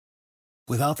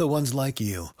Without the ones like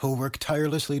you, who work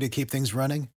tirelessly to keep things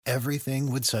running,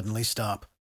 everything would suddenly stop.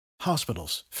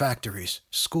 Hospitals, factories,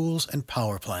 schools, and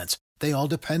power plants, they all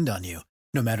depend on you.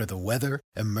 No matter the weather,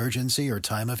 emergency, or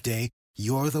time of day,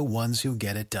 you're the ones who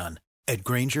get it done. At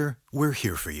Grainger, we're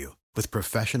here for you with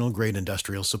professional-grade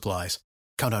industrial supplies.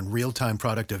 Count on real-time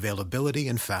product availability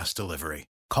and fast delivery.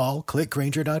 Call, click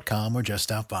Grainger.com, or just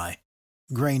stop by.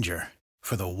 Grainger,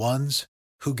 for the ones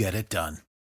who get it done.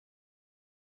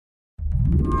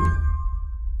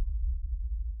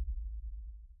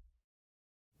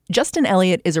 Justin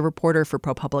Elliott is a reporter for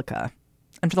ProPublica.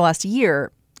 And for the last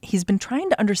year, he's been trying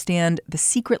to understand the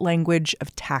secret language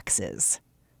of taxes.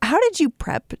 How did you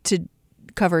prep to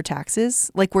cover taxes?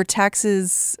 Like, were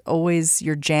taxes always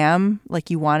your jam? Like,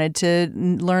 you wanted to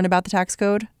learn about the tax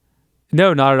code?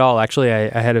 No, not at all. Actually,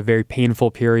 I had a very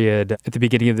painful period at the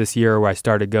beginning of this year where I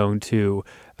started going to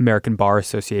American Bar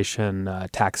Association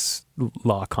tax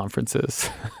law conferences.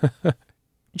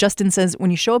 Justin says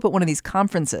when you show up at one of these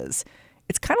conferences,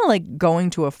 it's kind of like going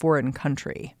to a foreign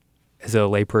country. As a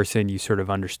layperson, you sort of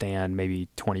understand maybe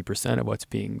 20% of what's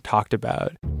being talked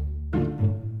about.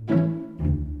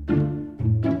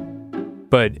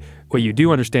 But what you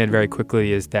do understand very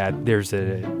quickly is that there's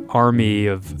an army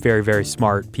of very, very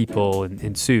smart people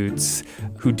in suits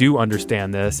who do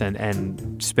understand this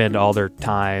and spend all their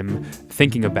time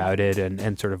thinking about it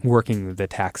and sort of working the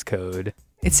tax code.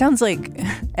 It sounds like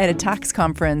at a tax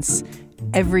conference,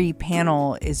 every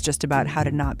panel is just about how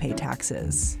to not pay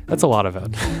taxes. That's a lot of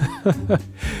it.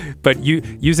 But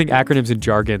using acronyms and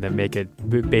jargon that make it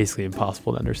basically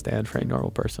impossible to understand for a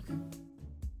normal person.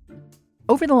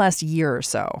 Over the last year or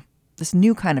so, this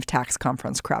new kind of tax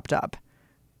conference cropped up,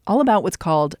 all about what's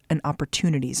called an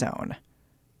opportunity zone.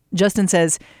 Justin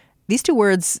says these two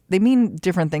words, they mean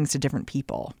different things to different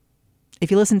people.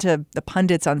 If you listen to the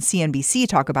pundits on CNBC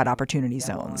talk about opportunity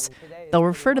zones, they'll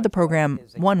refer to the program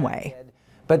one way.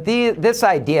 But this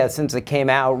idea, since it came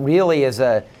out, really is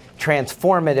a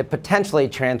transformative, potentially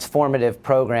transformative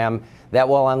program that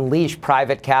will unleash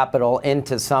private capital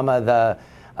into some of the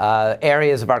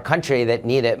areas of our country that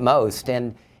need it most.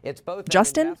 And it's both.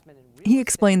 Justin, he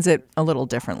explains it a little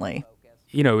differently.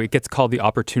 You know, it gets called the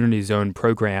Opportunity Zone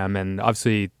program, and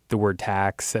obviously the word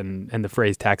tax and the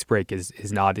phrase tax break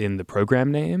is not in the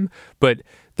program name, but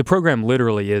the program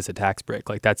literally is a tax break.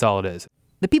 Like, that's all it is.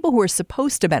 The people who are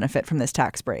supposed to benefit from this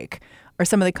tax break are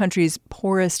some of the country's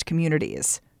poorest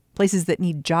communities, places that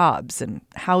need jobs and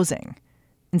housing.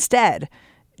 Instead,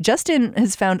 Justin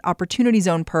has found Opportunity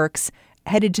Zone perks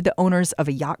headed to the owners of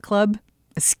a yacht club,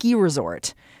 a ski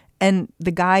resort, and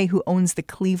the guy who owns the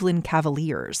Cleveland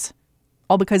Cavaliers.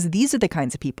 All because these are the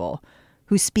kinds of people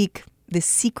who speak this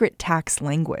secret tax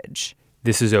language.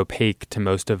 This is opaque to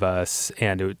most of us,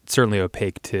 and it's certainly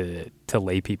opaque to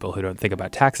lay people who don't think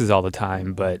about taxes all the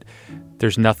time. But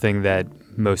there's nothing that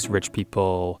most rich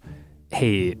people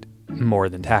hate more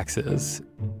than taxes.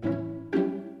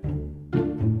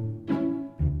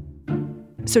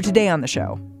 So today on the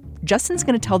show, Justin's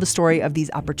going to tell the story of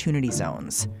these opportunity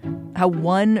zones. How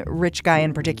one rich guy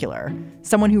in particular,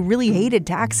 someone who really hated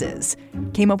taxes,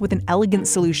 came up with an elegant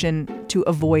solution to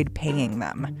avoid paying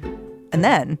them. And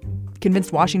then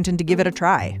convinced Washington to give it a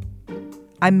try.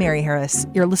 I'm Mary Harris.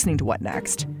 You're listening to What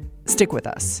Next? Stick with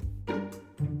us.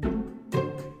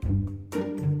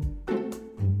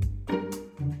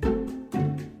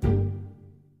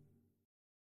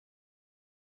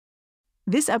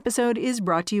 This episode is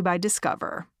brought to you by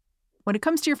Discover. When it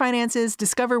comes to your finances,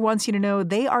 Discover wants you to know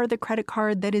they are the credit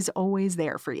card that is always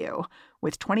there for you.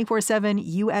 With 24/7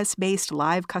 U.S.-based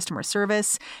live customer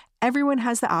service, everyone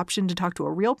has the option to talk to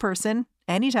a real person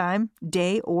anytime,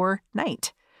 day or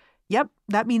night. Yep,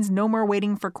 that means no more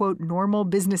waiting for, quote, normal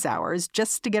business hours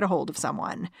just to get a hold of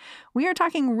someone. We are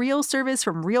talking real service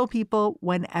from real people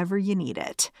whenever you need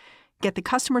it. Get the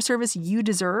customer service you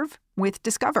deserve with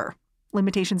Discover.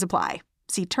 Limitations apply.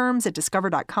 See terms at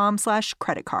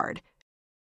discover.com/creditcard.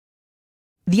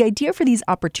 The idea for these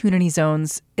opportunity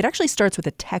zones, it actually starts with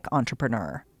a tech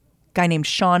entrepreneur, a guy named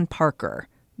Sean Parker,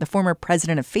 the former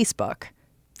president of Facebook.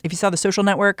 If you saw The Social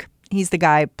Network, he's the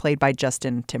guy played by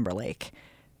Justin Timberlake.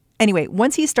 Anyway,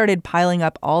 once he started piling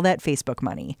up all that Facebook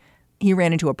money, he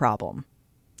ran into a problem.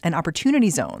 And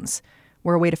opportunity zones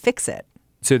were a way to fix it.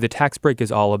 So the tax break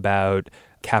is all about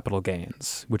capital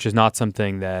gains, which is not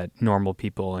something that normal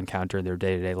people encounter in their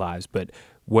day-to-day lives. But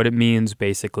what it means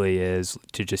basically is,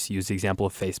 to just use the example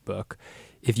of Facebook,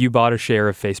 if you bought a share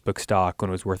of Facebook stock when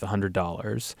it was worth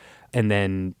 $100 and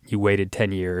then you waited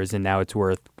 10 years and now it's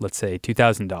worth, let's say,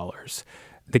 $2,000,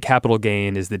 the capital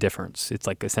gain is the difference. It's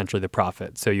like essentially the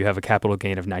profit. So you have a capital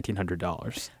gain of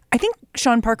 $1,900. I think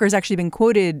Sean Parker has actually been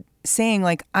quoted saying,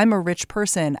 like, I'm a rich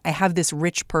person, I have this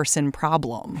rich person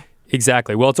problem.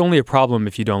 Exactly. Well, it's only a problem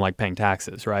if you don't like paying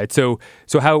taxes, right? So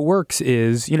how it works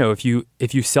is, if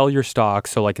you sell your stock,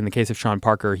 so like in the case of Sean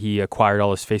Parker, he acquired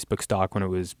all his Facebook stock when it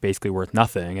was basically worth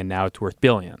nothing, and now it's worth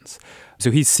billions.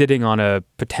 So he's sitting on a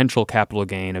potential capital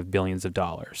gain of billions of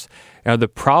dollars. Now, the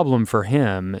problem for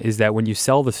him is that when you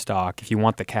sell the stock, if you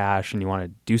want the cash and you want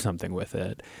to do something with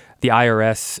it, the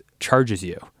IRS charges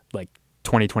you like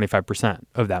 25%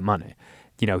 of that money.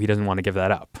 He doesn't want to give that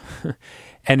up.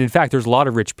 And in fact, there's a lot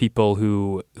of rich people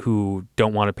who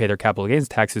don't want to pay their capital gains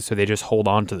taxes, so they just hold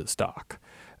on to the stock.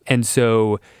 And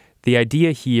so the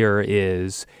idea here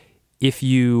is if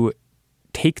you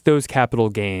take those capital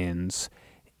gains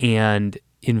and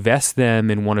invest them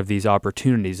in one of these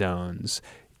opportunity zones,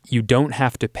 you don't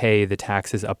have to pay the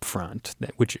taxes up front,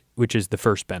 which is the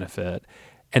first benefit.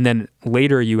 And then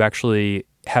later you actually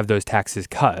have those taxes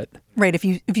cut. Right. If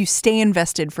you stay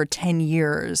invested for 10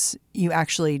 years, you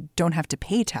actually don't have to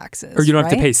pay taxes. Or you don't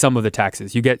have to pay some of the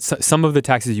taxes. You get some of the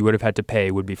taxes you would have had to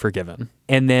pay would be forgiven.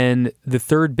 And then the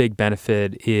third big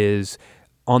benefit is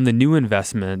on the new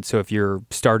investment. So if you're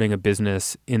starting a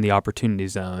business in the opportunity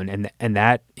zone and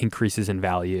that increases in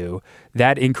value,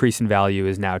 that increase in value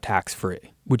is now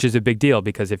tax-free, which is a big deal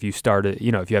because if you start if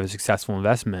you have a successful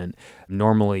investment,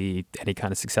 normally any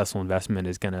kind of successful investment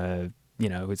is going to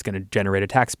it's going to generate a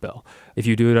tax bill. If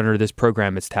you do it under this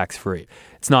program, it's tax-free.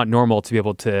 It's not normal to be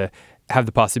able to have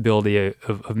the possibility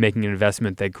of making an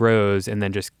investment that grows and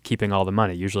then just keeping all the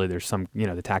money. Usually there's some,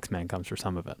 the tax man comes for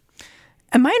some of it.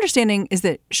 And my understanding is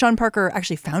that Sean Parker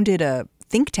actually founded a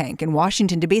think tank in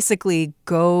Washington to basically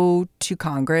go to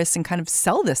Congress and kind of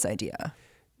sell this idea.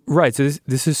 Right. So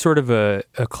this is sort of a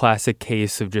classic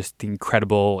case of just the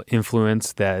incredible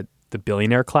influence that the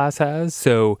billionaire class has.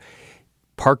 So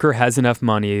Parker has enough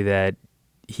money that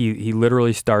he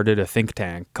literally started a think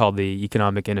tank called the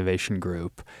Economic Innovation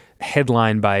Group,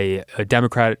 headlined by a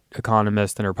Democrat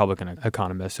economist and a Republican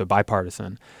economist, so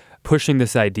bipartisan, pushing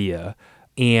this idea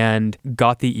and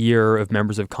got the ear of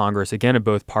members of Congress, again, of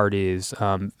both parties.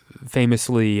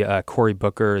 Famously, Cory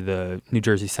Booker, the New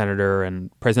Jersey senator and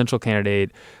presidential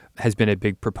candidate, has been a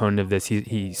big proponent of this.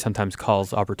 He sometimes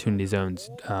calls opportunity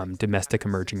zones domestic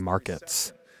emerging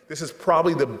markets. This is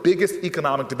probably the biggest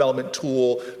economic development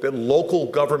tool that local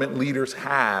government leaders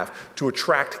have to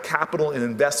attract capital and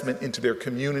investment into their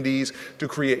communities, to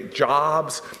create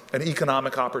jobs and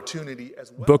economic opportunity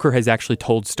as well. Booker has actually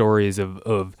told stories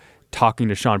of talking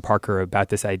to Sean Parker about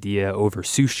this idea over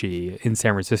sushi in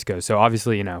San Francisco. So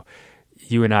obviously,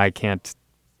 you and I can't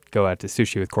go out to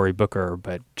sushi with Cory Booker,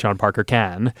 but Sean Parker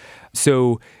can.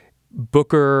 So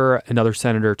Booker, another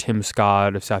senator, Tim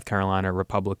Scott of South Carolina,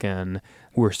 Republican,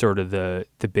 were sort of the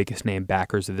biggest name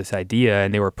backers of this idea,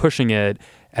 and they were pushing it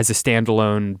as a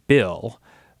standalone bill.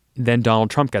 Then Donald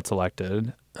Trump gets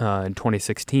elected in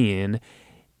 2016,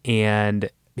 and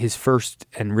his first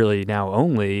and really now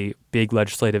only big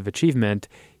legislative achievement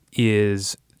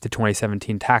is the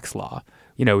 2017 tax law,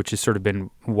 which has sort of been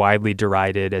widely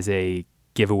derided as a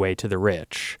giveaway to the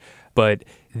rich. But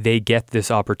they get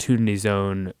this opportunity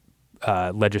zone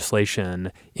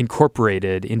legislation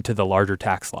incorporated into the larger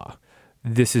tax law.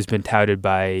 This has been touted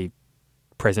by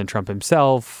President Trump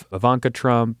himself, Ivanka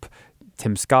Trump,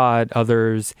 Tim Scott,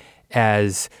 others,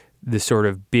 as the sort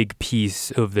of big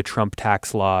piece of the Trump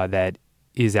tax law that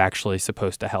is actually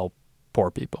supposed to help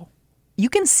poor people. You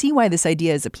can see why this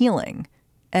idea is appealing.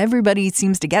 Everybody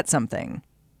seems to get something.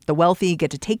 The wealthy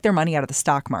get to take their money out of the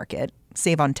stock market,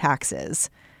 save on taxes,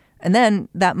 and then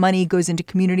that money goes into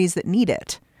communities that need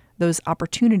it, those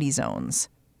opportunity zones.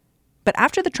 But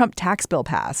after the Trump tax bill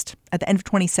passed at the end of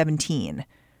 2017,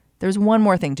 there's one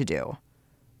more thing to do.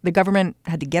 The government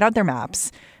had to get out their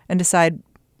maps and decide,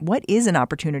 what is an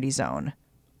opportunity zone?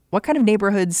 What kind of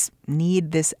neighborhoods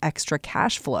need this extra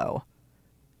cash flow?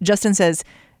 Justin says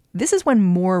this is when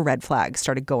more red flags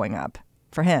started going up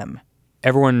for him.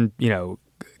 Everyone,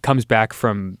 comes back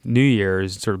from New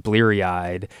Year's sort of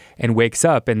bleary-eyed and wakes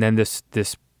up, and then this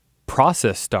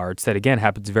process starts that, again,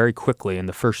 happens very quickly in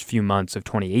the first few months of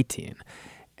 2018.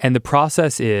 And the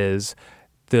process is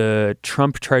the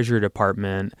Trump Treasury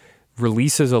Department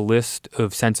releases a list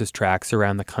of census tracts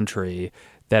around the country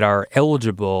that are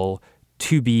eligible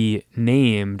to be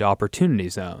named opportunity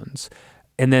zones.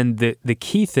 And then the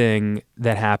key thing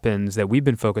that happens that we've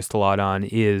been focused a lot on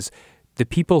is the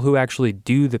people who actually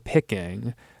do the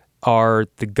picking are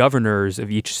the governors of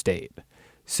each state.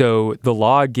 So the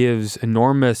law gives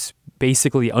enormous,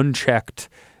 basically unchecked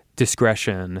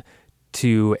discretion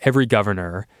to every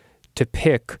governor to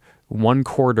pick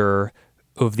 1/4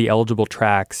 of the eligible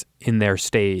tracts in their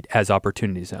state as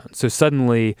opportunity zones. So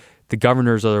suddenly the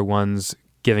governors are the ones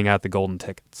giving out the golden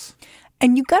tickets.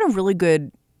 And you got a really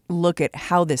good look at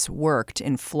how this worked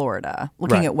in Florida,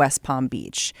 looking Right. at West Palm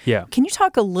Beach. Yeah. Can you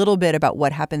talk a little bit about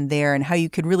what happened there and how you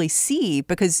could really see,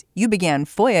 because you began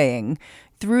FOIAing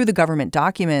through the government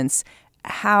documents,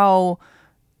 how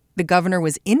the governor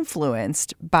was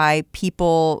influenced by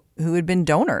people who had been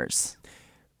donors?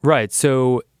 Right.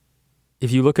 So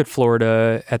if you look at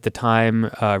Florida at the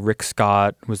time, Rick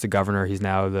Scott was the governor. He's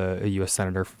now a U.S.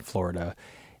 Senator from Florida.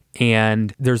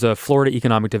 And there's a Florida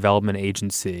Economic Development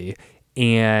Agency.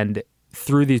 And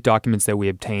through these documents that we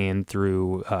obtained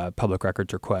through public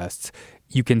records requests,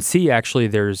 you can see actually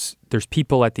there's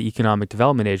people at the Economic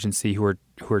Development Agency who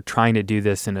are trying to do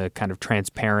this in a kind of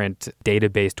transparent,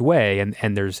 data-based way.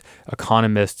 And there's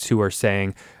economists who are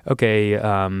saying, okay,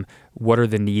 what are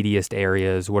the neediest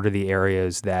areas? What are the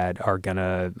areas that are going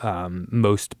to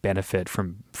most benefit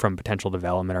from potential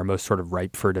development, are most sort of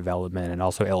ripe for development and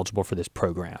also eligible for this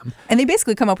program? And they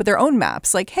basically come up with their own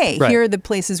maps, like, hey, Right. here are the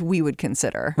places we would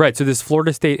consider. Right. So this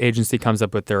Florida State Agency comes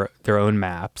up with their own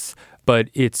maps, but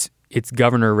it's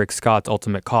Governor Rick Scott's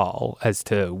ultimate call as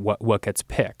to what gets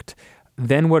picked.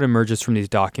 Then what emerges from these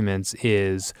documents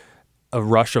is a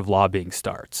rush of lobbying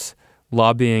starts.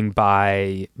 Lobbying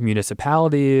by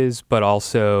municipalities, but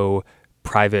also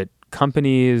private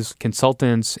companies,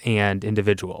 consultants, and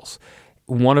individuals.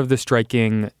 One of the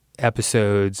striking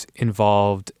episodes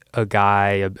involved a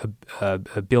guy,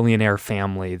 a billionaire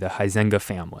family, the Huizenga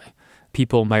family.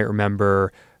 People might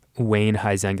remember Wayne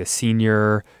Huizenga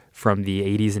Sr. from the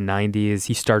 80s and 90s.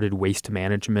 He started Waste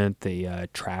Management, the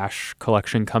trash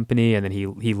collection company, and then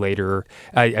he later,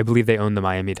 I believe they owned the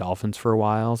Miami Dolphins for a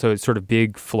while. So it's sort of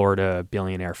big Florida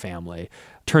billionaire family.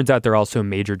 Turns out they're also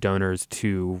major donors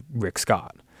to Rick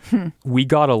Scott. We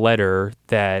got a letter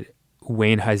that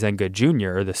Wayne Huizenga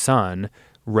Jr., the son,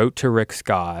 wrote to Rick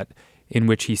Scott in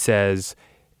which he says,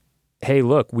 hey,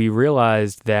 look, we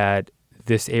realized that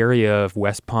this area of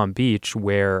West Palm Beach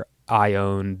where I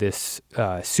own this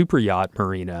super yacht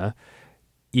marina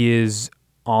is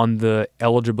on the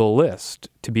eligible list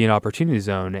to be an opportunity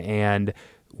zone. And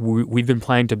we've been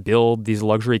planning to build these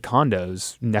luxury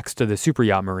condos next to the super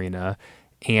yacht marina.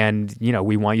 And,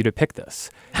 we want you to pick this.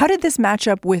 How did this match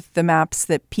up with the maps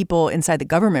that people inside the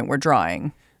government were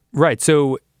drawing? Right.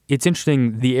 So it's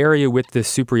interesting. The area with the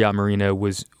super yacht marina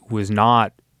was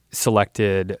not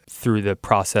selected through the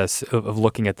process of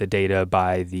looking at the data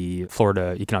by the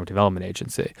Florida Economic Development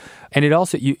Agency. And it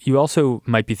also, you also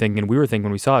might be thinking, we were thinking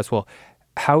when we saw this, well,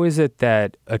 how is it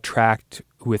that a tract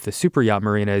with the super yacht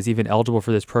marina is even eligible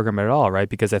for this program at all, right?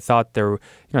 Because I thought there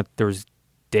was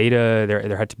data,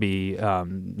 there had to be,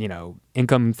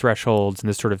 income thresholds and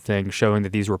this sort of thing showing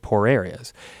that these were poor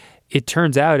areas. It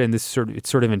turns out, and it's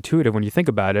sort of intuitive when you think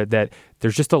about it, that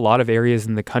there's just a lot of areas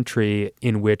in the country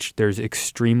in which there's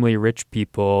extremely rich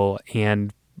people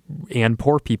and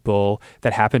poor people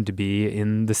that happen to be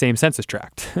in the same census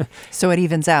tract. So it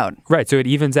evens out. Right. So it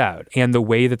evens out. And the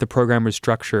way that the program was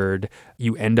structured,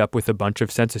 you end up with a bunch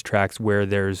of census tracts where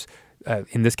there's,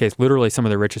 in this case, literally some of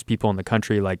the richest people in the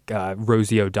country, like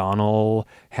Rosie O'Donnell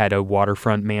had a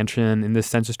waterfront mansion in this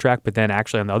census tract. But then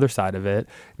actually on the other side of it,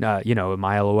 a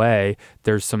mile away,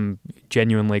 there's some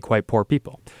genuinely quite poor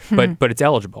people. But it's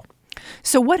eligible.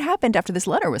 So what happened after this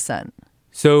letter was sent?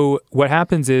 So what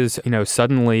happens is,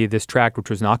 suddenly this tract, which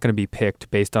was not going to be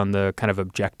picked based on the kind of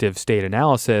objective state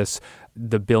analysis,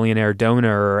 the billionaire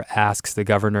donor asks the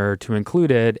governor to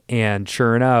include it. And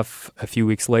sure enough, a few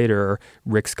weeks later,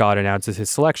 Rick Scott announces his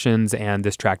selections and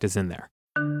this tract is in there.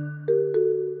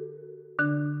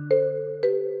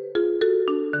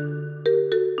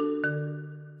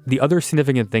 The other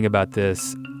significant thing about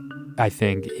this, I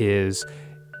think, is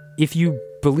if you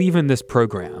believe in this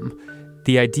program,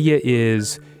 the idea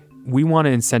is we want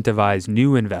to incentivize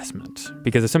new investment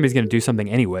because if somebody's going to do something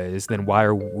anyways, then why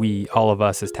are we, all of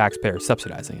us as taxpayers,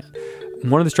 subsidizing it?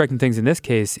 One of the striking things in this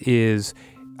case is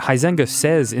Huizenga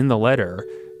says in the letter,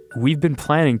 we've been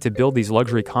planning to build these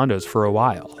luxury condos for a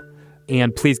while,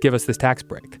 and please give us this tax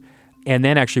break. And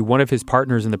then actually one of his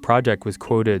partners in the project was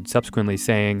quoted subsequently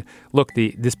saying, look,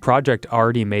 this project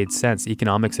already made sense. The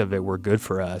economics of it were good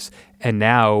for us. And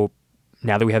now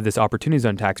that we have this opportunity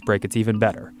zone tax break, it's even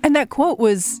better. And that quote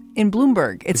was in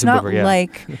Bloomberg. It's not Bloomberg, yeah.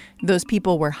 like those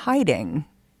people were hiding.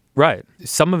 Right.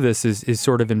 Some of this is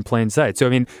sort of in plain sight. So, I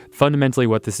mean, fundamentally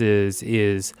what this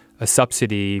is a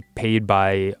subsidy paid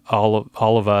by all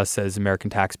of us as American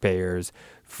taxpayers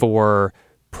for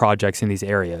projects in these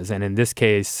areas. And in this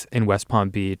case, in West Palm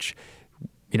Beach,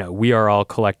 we are all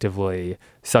collectively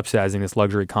subsidizing this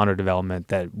luxury condo development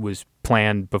that was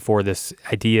planned before this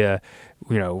idea,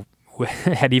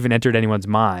 had even entered anyone's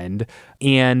mind.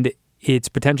 And it's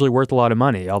potentially worth a lot of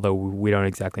money, although we don't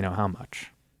exactly know how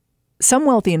much. Some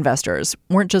wealthy investors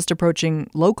weren't just approaching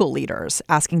local leaders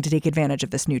asking to take advantage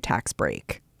of this new tax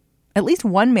break. At least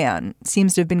one man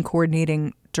seems to have been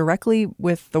coordinating directly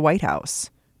with the White House.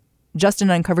 Justin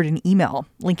uncovered an email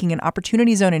linking an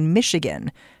opportunity zone in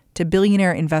Michigan to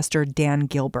billionaire investor Dan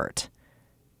Gilbert.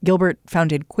 Gilbert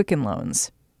founded Quicken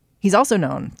Loans. He's also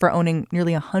known for owning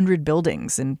nearly 100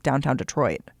 buildings in downtown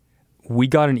Detroit. We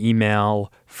got an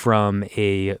email from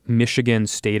a Michigan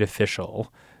state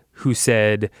official who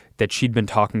said that she'd been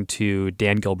talking to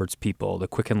Dan Gilbert's people, the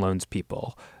Quicken Loans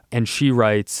people. And she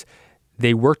writes,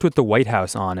 they worked with the White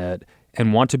House on it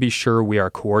and want to be sure we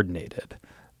are coordinated.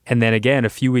 And then again, a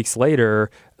few weeks later,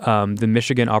 the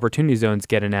Michigan Opportunity Zones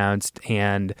get announced,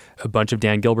 and a bunch of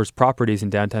Dan Gilbert's properties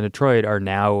in downtown Detroit are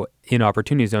now in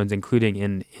Opportunity Zones, including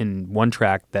in one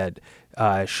tract that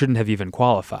shouldn't have even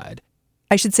qualified.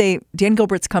 I should say Dan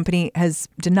Gilbert's company has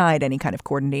denied any kind of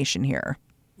coordination here.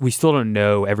 We still don't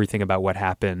know everything about what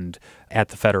happened at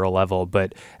the federal level,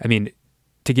 but I mean,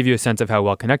 to give you a sense of how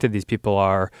well connected these people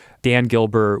are, Dan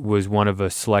Gilbert was one of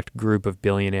a select group of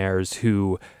billionaires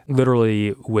who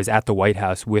literally was at the White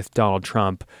House with Donald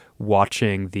Trump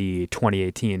watching the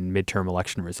 2018 midterm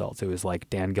election results. It was like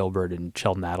Dan Gilbert and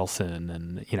Sheldon Adelson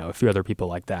and, a few other people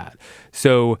like that.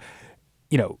 So,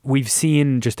 we've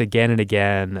seen just again and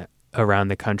again around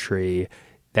the country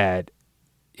that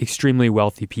extremely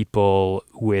wealthy people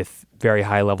with very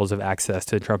high levels of access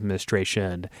to the Trump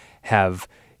administration have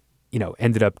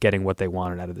ended up getting what they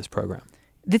wanted out of this program.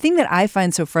 The thing that I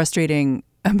find so frustrating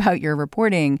about your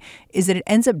reporting is that it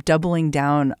ends up doubling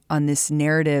down on this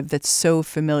narrative that's so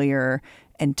familiar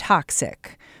and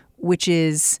toxic, which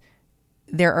is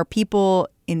there are people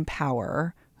in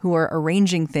power who are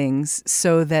arranging things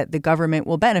so that the government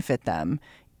will benefit them.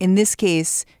 In this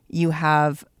case, you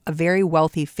have a very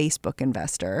wealthy Facebook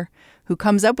investor who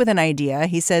comes up with an idea.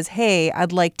 He says, hey,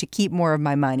 I'd like to keep more of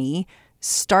my money,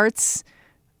 starts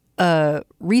a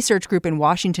research group in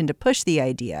Washington to push the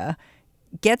idea,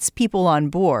 gets people on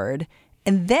board,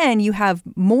 and then you have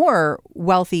more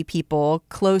wealthy people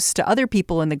close to other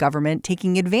people in the government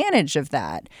taking advantage of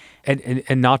that.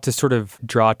 And not to sort of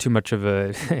draw too much of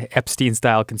a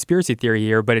Epstein-style conspiracy theory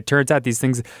here, but it turns out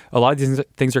a lot of these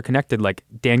things are connected. Like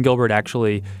Dan Gilbert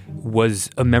actually was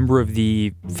a member of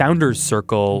the founders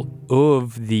circle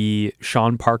of the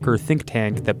Sean Parker think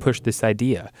tank that pushed this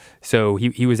idea. So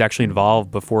he was actually involved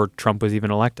before Trump was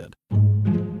even elected.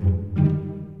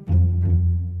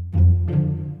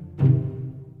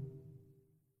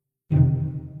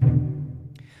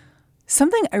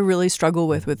 Something I really struggle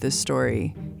with this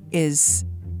story is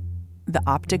the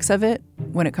optics of it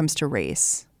when it comes to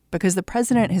race, because the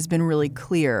president has been really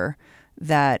clear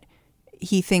that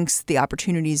he thinks the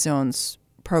Opportunity Zones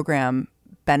program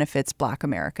benefits Black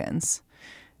Americans.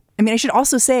 I mean, I should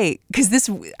also say, because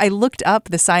I looked up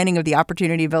the signing of the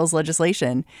Opportunity Bills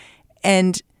legislation,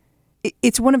 and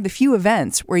it's one of the few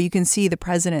events where you can see the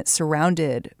president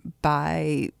surrounded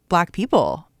by Black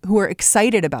people who are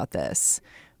excited about this.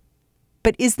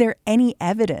 But is there any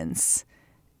evidence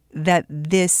that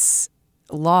this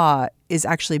law is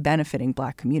actually benefiting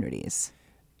Black communities?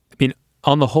 I mean,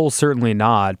 on the whole, certainly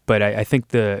not. But I think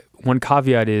the one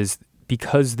caveat is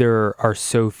because there are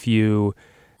so few,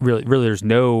 really there's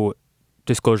no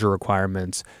disclosure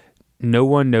requirements, no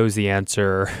one knows the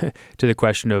answer to the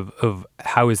question of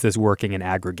how is this working in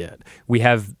aggregate. We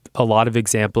have a lot of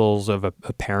examples of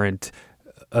apparent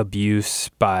abuse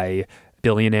by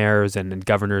billionaires and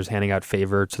governors handing out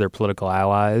favors to their political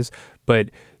allies, but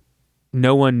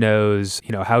no one knows,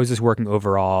 how is this working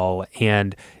overall?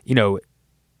 And,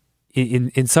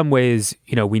 in some ways,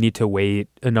 we need to wait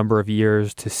a number of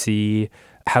years to see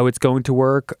how it's going to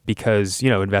work because,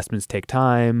 investments take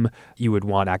time. You would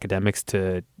want academics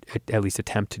to at least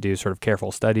attempt to do sort of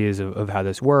careful studies of how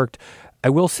this worked. I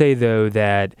will say, though,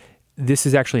 that this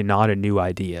is actually not a new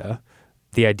idea.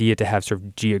 The idea to have sort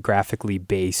of geographically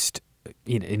based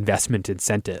investment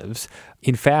incentives.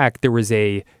 In fact, there was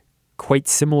a quite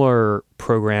similar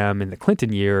program in the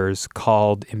Clinton years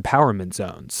called empowerment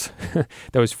zones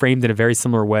that was framed in a very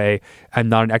similar way. I'm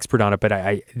not an expert on it, but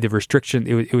the restriction,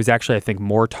 it was actually, I think,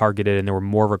 more targeted, and there were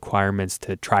more requirements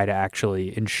to try to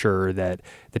actually ensure that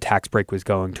the tax break was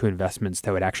going to investments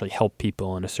that would actually help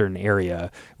people in a certain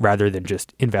area rather than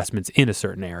just investments in a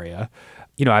certain area.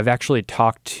 I've actually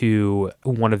talked to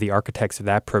one of the architects of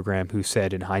that program who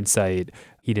said in hindsight,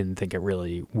 he didn't think it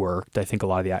really worked. I think a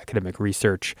lot of the academic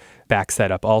research backs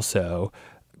that up also.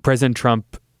 President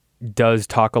Trump does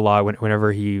talk a lot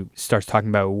whenever he starts talking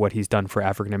about what he's done for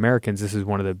African Americans. This is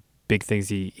one of the big things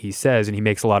he says, and he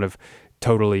makes a lot of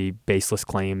totally baseless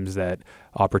claims that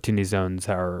opportunity zones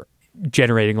are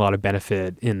generating a lot of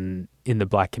benefit in the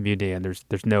Black community, and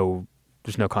there's no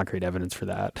concrete evidence for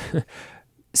that.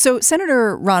 So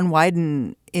Senator Ron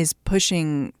Wyden is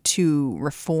pushing to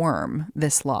reform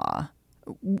this law.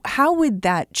 How would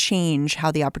that change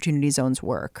how the opportunity zones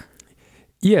work?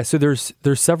 Yeah, so there's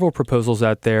several proposals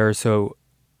out there. So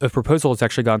a proposal has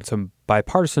actually gotten some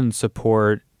bipartisan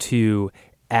support to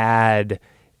add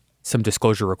some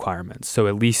disclosure requirements. So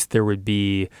at least there would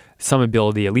be some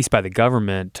ability, at least by the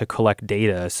government, to collect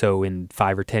data. So in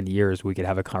 5 or 10 years, we could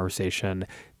have a conversation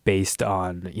based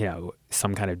on,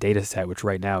 some kind of data set, which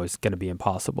right now is going to be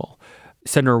impossible.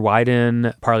 Senator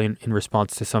Wyden, partly in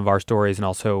response to some of our stories and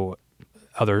also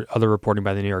other reporting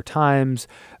by the New York Times,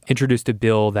 introduced a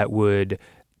bill that would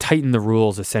tighten the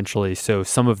rules essentially. So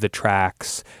some of the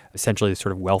tracks, essentially the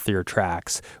sort of wealthier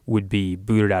tracks, would be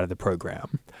booted out of the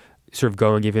program. Sort of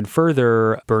going even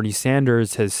further, Bernie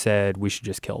Sanders has said we should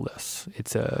just kill this.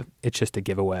 It's just a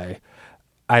giveaway.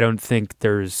 I don't think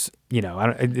there's,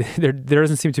 there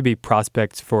doesn't seem to be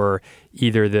prospects for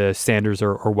either the Sanders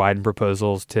or Wyden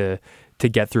proposals to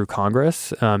get through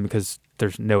Congress because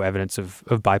there's no evidence of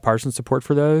bipartisan support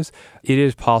for those. It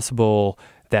is possible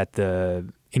that the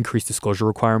increased disclosure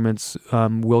requirements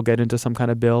will get into some kind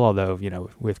of bill, although,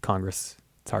 with Congress,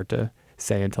 it's hard to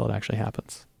say until it actually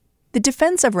happens. The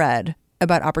defense I've read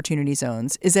about opportunity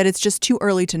zones is that it's just too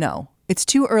early to know. It's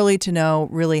too early to know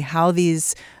really how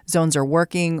these zones are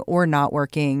working or not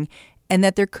working, and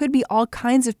that there could be all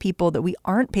kinds of people that we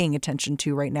aren't paying attention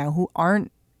to right now who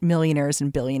aren't millionaires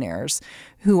and billionaires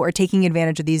who are taking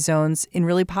advantage of these zones in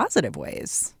really positive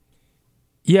ways.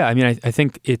 Yeah, I mean, I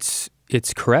think it's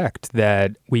correct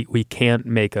that we can't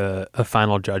make a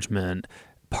final judgment,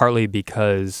 partly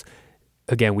because,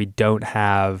 again, we don't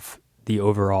have the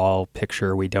overall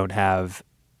picture. We don't have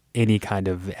any kind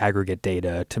of aggregate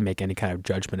data to make any kind of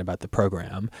judgment about the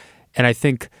program. And I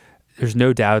think there's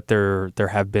no doubt there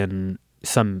have been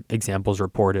some examples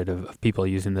reported of people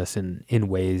using this in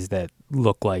ways that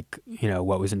look like,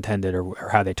 what was intended or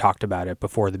how they talked about it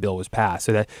before the bill was passed.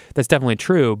 So that's definitely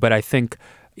true. But I think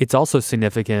it's also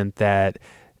significant that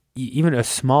even a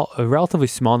relatively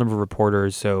small number of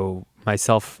reporters, so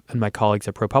myself and my colleagues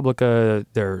at ProPublica,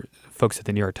 there are folks at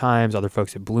the New York Times, other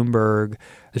folks at Bloomberg,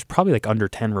 there's probably like under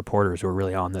 10 reporters who are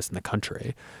really on this in the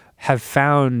country, have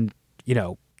found,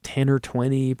 10 or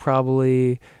 20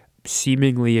 probably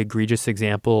seemingly egregious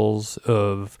examples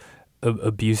of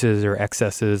abuses or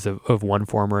excesses of one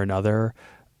form or another.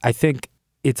 I think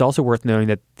it's also worth noting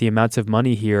that the amounts of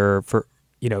money here for,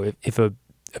 if a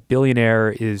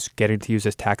billionaire is getting to use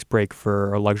this tax break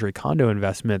for a luxury condo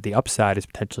investment, the upside is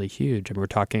potentially huge. I mean, we're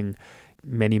talking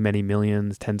many, many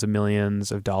millions, tens of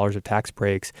millions of dollars of tax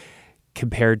breaks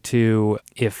compared to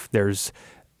if there's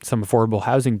some affordable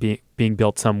housing being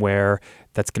built somewhere,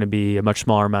 that's going to be a much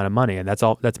smaller amount of money. And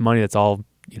that's money that's all,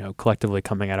 collectively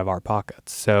coming out of our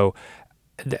pockets. So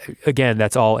again,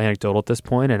 that's all anecdotal at this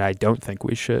point, and I don't think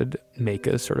we should make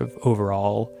a sort of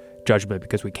overall judgment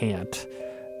because we can't.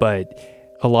 But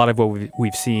a lot of what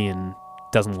we've seen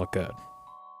doesn't look good.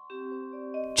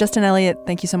 Justin Elliott,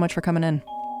 thank you so much for coming in.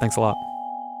 Thanks a lot.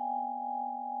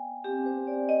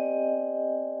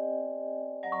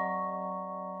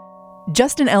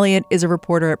 Justin Elliott is a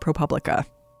reporter at ProPublica.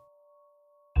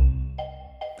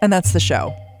 And that's the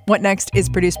show. What Next is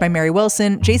produced by Mary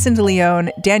Wilson, Jason DeLeon,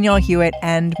 Danielle Hewitt,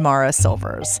 and Mara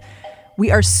Silvers.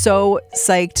 We are so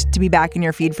psyched to be back in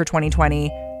your feed for 2020.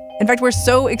 In fact, we're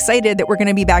so excited that we're going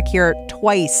to be back here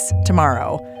twice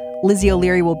tomorrow. Lizzie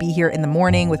O'Leary will be here in the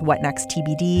morning with What Next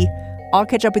TBD. I'll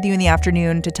catch up with you in the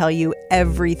afternoon to tell you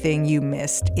everything you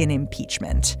missed in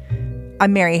impeachment.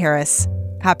 I'm Mary Harris.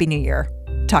 Happy New Year.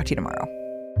 Talk to you tomorrow.